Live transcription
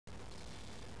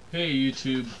Hey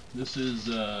YouTube, this is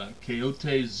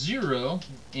Coyote Zero,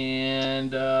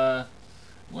 and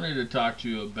wanted to talk to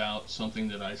you about something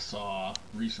that I saw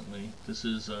recently. This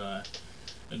is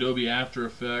Adobe After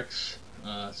Effects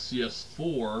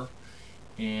CS4,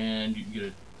 and you can get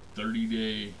a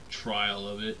 30-day trial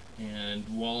of it. And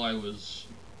while I was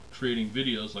creating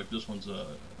videos, like this one's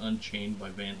Unchained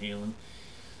by Van Halen,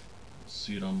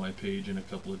 see it on my page in a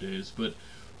couple of days. But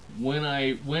when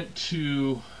I went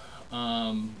to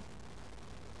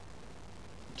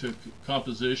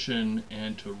composition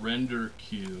and to render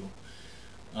queue,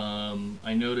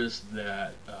 I noticed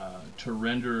that to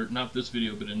render, not this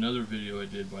video but another video I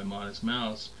did by Modest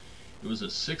Mouse, it was a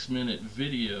 6-minute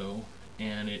video,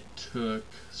 and it took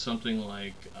something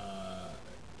like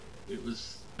it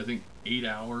was, I think, 8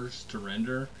 hours to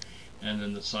render, and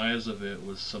then the size of it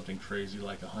was something crazy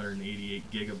like 188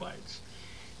 gigabytes.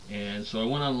 And so I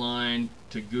went online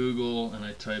to Google and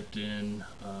I typed in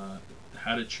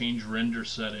how to change render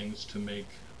settings to make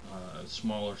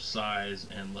smaller size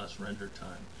and less render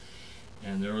time.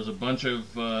 And there was a bunch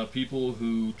of people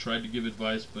who tried to give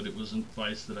advice, but it was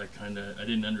advice that I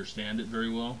didn't understand it very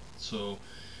well. So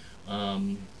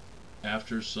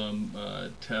after some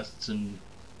tests and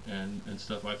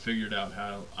stuff, I figured out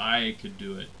how I could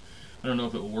do it. I don't know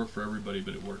if it will work for everybody,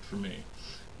 but it worked for me.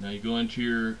 Now you go into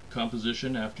your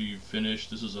composition after you've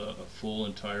finished. This is a full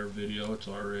entire video. It's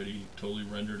already totally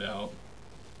rendered out.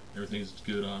 Everything's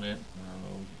good on it. I don't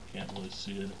know, you can't really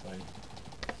see it if I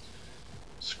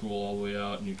scroll all the way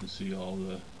out, and you can see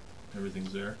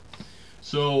everything's there.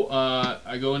 So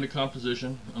I go into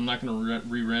composition. I'm not going to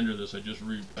re-render this. I just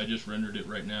rendered it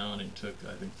right now, and it took,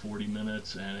 I think, 40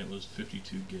 minutes, and it was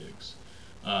 52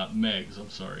 megs. I'm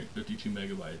sorry, 52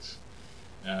 megabytes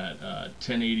at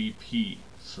 1080p.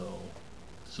 So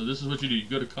this is what you do. You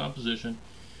go to composition,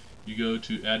 you go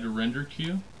to add to render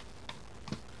queue,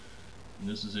 and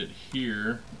this is it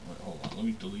here. Hold on, let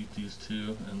me delete these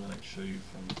two and then I can show you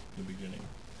from the beginning.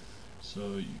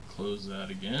 So you close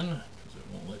that again because it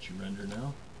won't let you render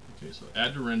now. Okay, so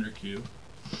add to render queue.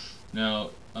 Now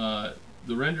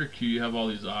the render queue, you have all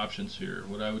these options here.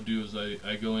 What I would do is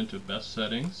I go into best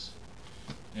settings,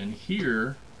 and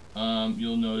here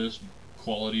you'll notice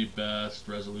quality best,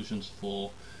 resolution's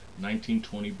full,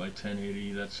 1920 by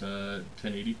 1080, that's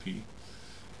 1080p.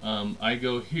 I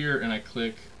go here and I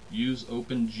click use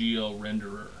OpenGL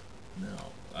renderer.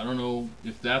 Now I don't know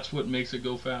if that's what makes it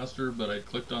go faster, but I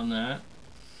clicked on that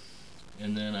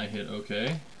and then I hit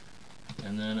OK,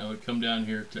 and then I would come down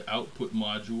here to output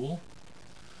module,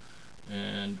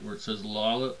 and where it says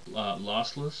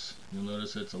lossless, you'll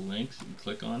notice it's a link, so you can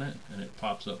click on it and it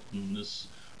pops up in this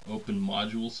open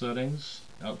module settings,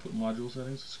 output module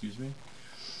settings, excuse me.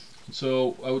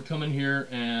 So I would come in here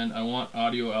and I want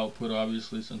audio output,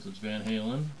 obviously, since it's Van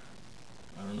Halen.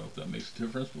 I don't know if that makes a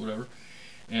difference, but whatever.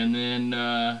 And then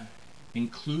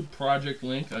include project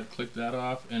link, I'd click that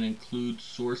off, and include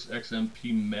source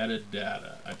XMP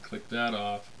metadata, I'd click that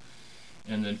off,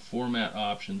 and then format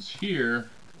options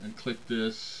here, and click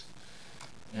this,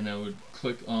 and I would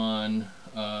click on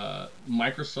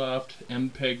Microsoft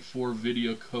MPEG-4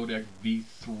 video codec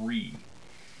V3,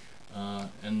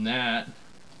 and that,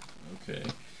 okay,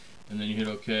 and then you hit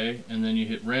OK, and then you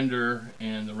hit render,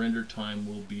 and the render time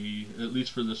will be, at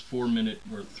least for this 4-minute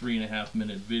or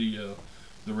 3.5-minute video,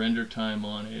 the render time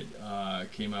on it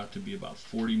came out to be about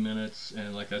 40 minutes,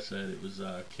 and like I said, it was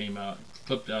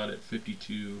clipped out at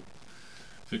 52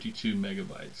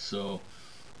 megabytes. So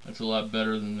that's a lot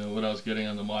better than what I was getting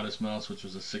on the Modest Mouse, which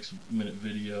was a 6-minute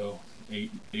video,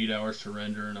 8 hours to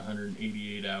render, and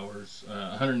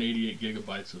 188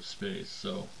 gigabytes of space.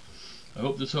 So I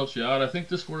hope this helps you out. I think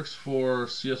this works for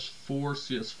CS4,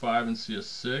 CS5, and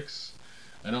CS6.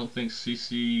 I don't think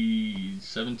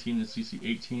CC17 and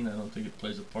CC18, I don't think it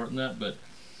plays a part in that, but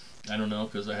I don't know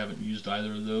because I haven't used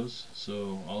either of those.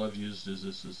 So all I've used is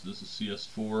this is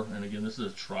CS4, and again, this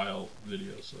is a trial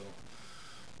video. So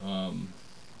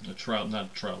a trial, not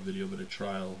a trial video, but a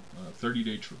trial,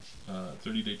 30-day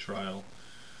trial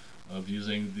of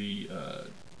using the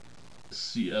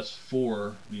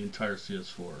CS4, the entire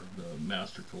CS4, the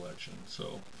master collection.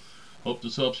 So hope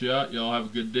this helps you out. Y'all have a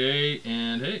good day,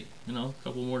 and hey, a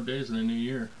couple more days in the new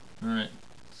year. All right,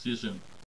 see you soon.